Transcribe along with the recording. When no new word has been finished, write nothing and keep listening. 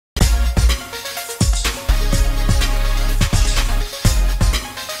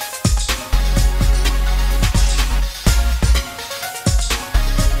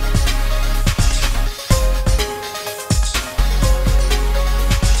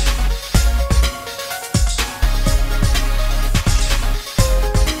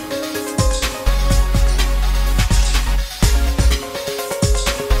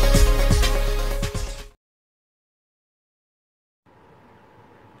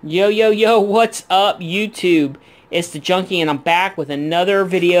Yo, yo, yo, what's up, YouTube? It's the Junkie, and I'm back with another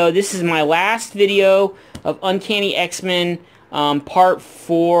video. This is my last video of Uncanny X-Men, Part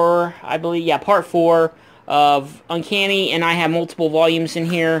 4, I believe. Yeah, Part 4 of Uncanny, and I have multiple volumes in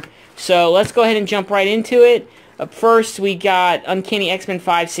here. So, let's go ahead and jump right into it. Up first, we got Uncanny X-Men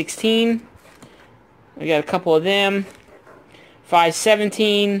 516. We got a couple of them.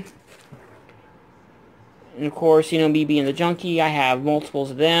 517. And of course, you know, me being the Junkie, I have multiples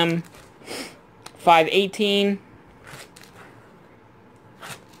of them. 518.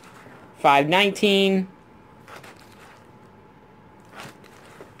 519.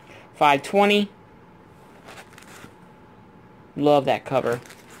 520. Love that cover.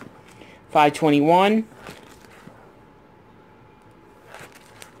 521.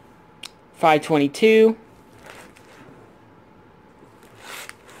 522.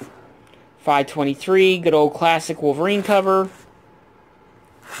 523, good old classic Wolverine cover.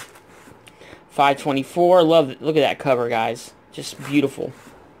 524, love it. Look at that cover, guys. Just beautiful.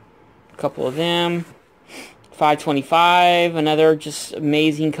 A couple of them. 525, another just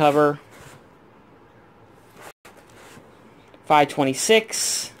amazing cover.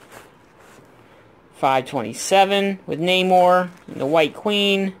 526. 527 with Namor and the White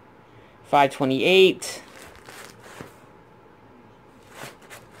Queen. 528.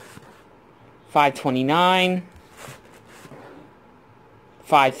 529.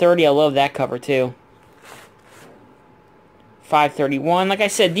 530, I love that cover too. 531, like I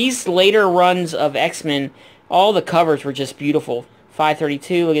said, these later runs of X-Men, all the covers were just beautiful.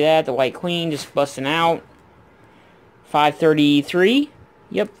 532, look at that, the White Queen just busting out. 533,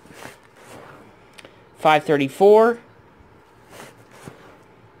 yep. 534.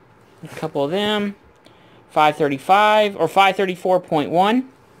 A couple of them. 535, or 534.1.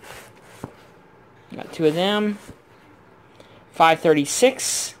 Got two of them.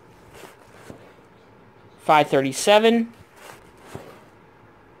 536. 537.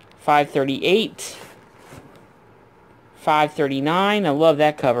 538. 539. I love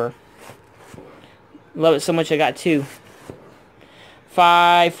that cover. Love it so much I got two.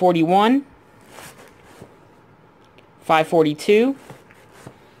 541. 542.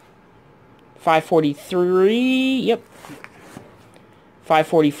 543. Yep.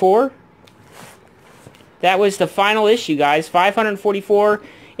 544. That was the final issue, guys. 544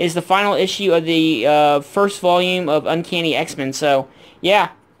 is the final issue of the first volume of Uncanny X-Men. So, yeah.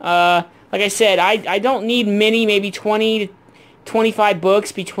 Like I said, I don't need many, maybe 20 to 25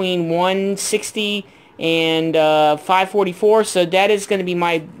 books between 160 and 544. So that is going to be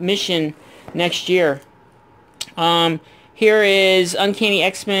my mission next year. Here is Uncanny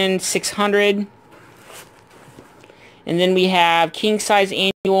X-Men 600. And then we have King Size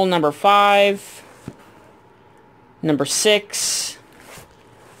Annual number 5. Number 6,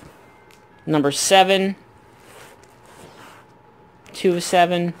 number 7, 2 of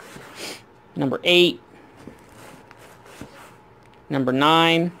 7, number 8, number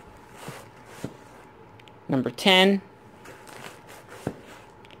 9, number 10,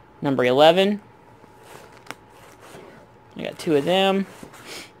 number 11, I got two of them,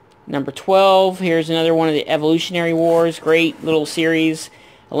 number 12, here's another one of the Evolutionary Wars, great little series,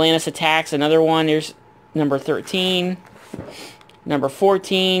 Atlantis Attacks, another one, there's number 13, number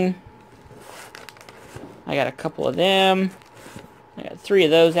 14, I got a couple of them, I got three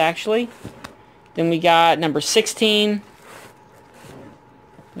of those actually, then we got number 16,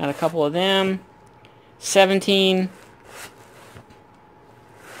 got a couple of them, 17,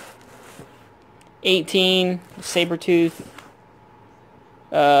 18, Sabretooth,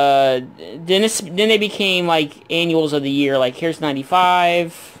 then they became like annuals of the year, like here's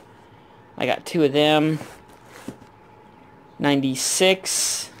 95, I got two of them.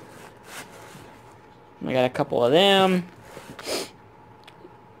 96. I got a couple of them.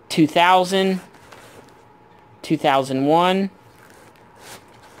 2000. 2001.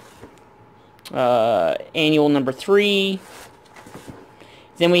 Annual number 3.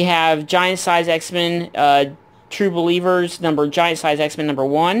 Then we have Giant Size X-Men, True Believers, Giant Size X-Men number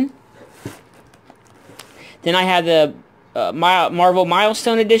 1. Then I have the Marvel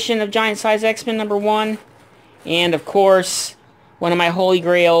Milestone Edition of Giant Size X-Men number 1. And, of course, one of my holy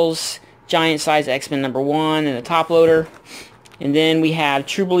grails, Giant Size X-Men number 1 and the top loader. And then we have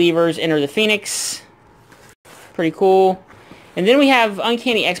True Believers, Enter the Phoenix. Pretty cool. And then we have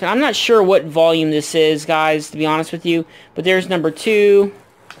Uncanny X-Men. I'm not sure what volume this is, guys, to be honest with you. But there's number 2.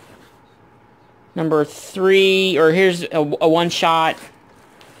 Number 3, or here's a one-shot.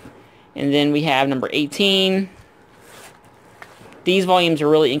 And then we have number 18. These volumes are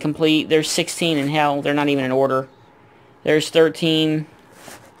really incomplete. There's 16 in hell. They're not even in order. There's 13.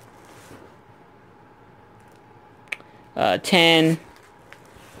 10,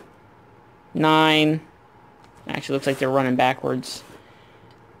 9, actually looks like they're running backwards,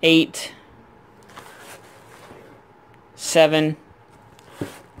 8, 7,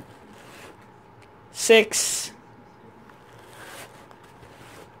 6,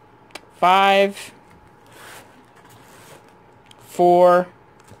 5, 4,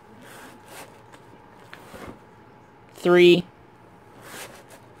 3,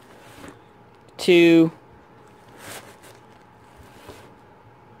 2,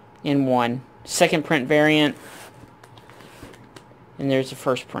 and 1. Second print variant. And there's the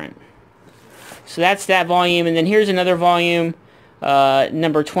first print. So that's that volume. And then here's another volume.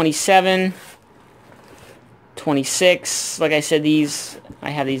 Number 27. 26. Like I said, I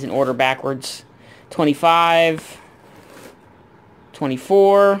have these in order backwards. 25.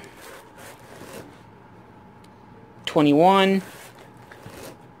 24. 21.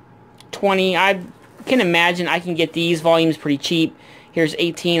 20. I can imagine I can get these volumes pretty cheap. Here's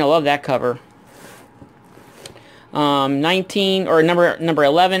 18. I love that cover. 19, or number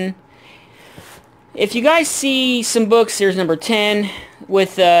 11. If you guys see some books, there's number 10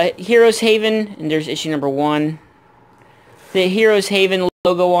 with Heroes Haven, and there's issue number 1. The Heroes Haven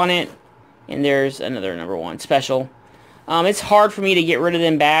logo on it, and there's another number 1 special. It's hard for me to get rid of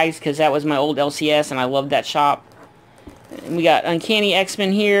them bags because that was my old LCS, and I loved that shop. And we got Uncanny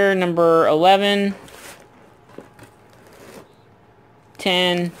X-Men here, number 11.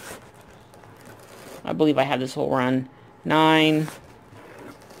 10. I believe I have this whole run. 9.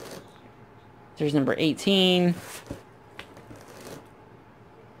 There's number 18.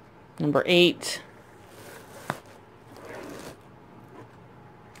 Number 8.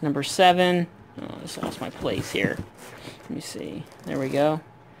 Number 7. Oh, I just lost my place here. Let me see. There we go.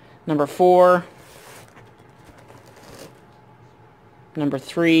 Number 4. Number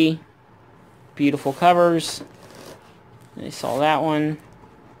 3. Beautiful covers. I saw that one.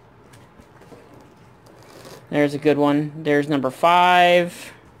 There's a good one. There's number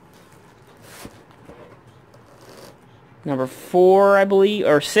 5. Number 4, I believe,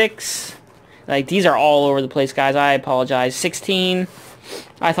 or 6. Like, these are all over the place, guys. I apologize. 16.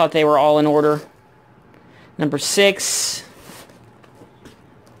 I thought they were all in order. Number 6.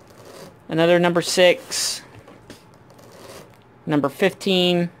 Another number 6. Number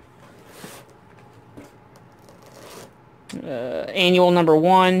 15. Annual number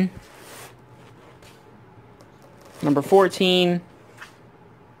 1. Number 14.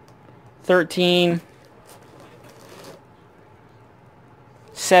 13.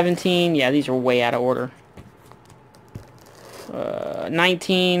 17. Yeah, these are way out of order.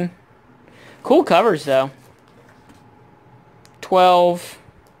 19. Cool covers, though. 12.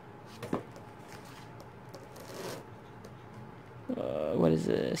 What is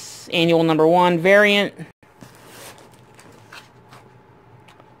this? Annual number 1 variant.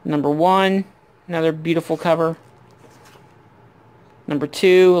 Number 1. Another beautiful cover. Number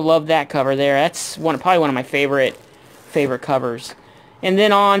 2. Love that cover there. That's probably one of my favorite covers. And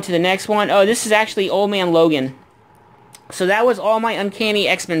then on to the next one. Oh, this is actually Old Man Logan. So that was all my Uncanny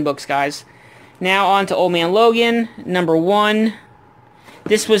X-Men books, guys. Now on to Old Man Logan, number 1.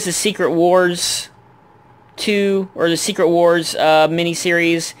 This was the Secret Wars 2, or the Secret Wars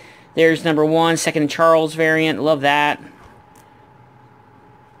miniseries. There's number 1, Second Charles variant. Love that.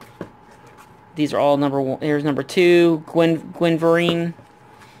 These are all number 1. Here's number 2, Gwenverine.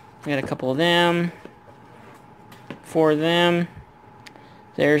 I got a couple of them. 4 of them.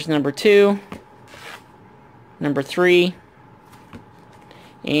 There's number 2. Number 3.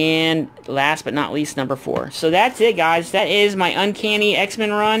 And last but not least, number 4. So that's it, guys. That is my Uncanny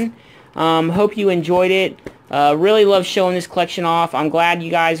X-Men run. Hope you enjoyed it. Really love showing this collection off. I'm glad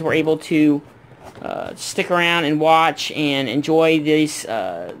you guys were able to stick around and watch and enjoy this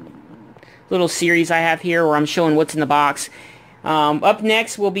little series I have here where I'm showing what's in the box. Up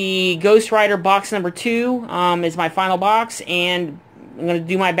next will be Ghost Rider box number 2 is my final box, and I'm going to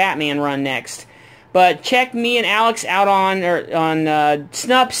do my Batman run next. But check me and Alex out on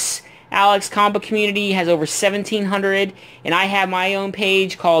Snups. Alex Comic Book Community has over 1,700, and I have my own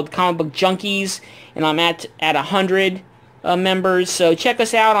page called Comic Book Junkies, and I'm at 100 members. So check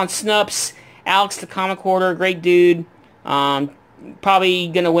us out on Snups. Alex the Comic Hoarder, great dude. Probably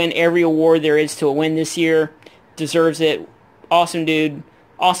gonna win every award there is to win this year. Deserves it. Awesome dude.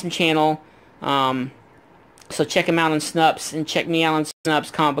 Awesome channel. So check him out on Snups, and check me out on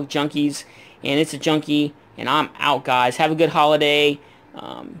Snups, Comic Book Junkies. And it's a junkie, and I'm out, guys. Have a good holiday.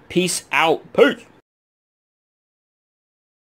 Peace out. Peace.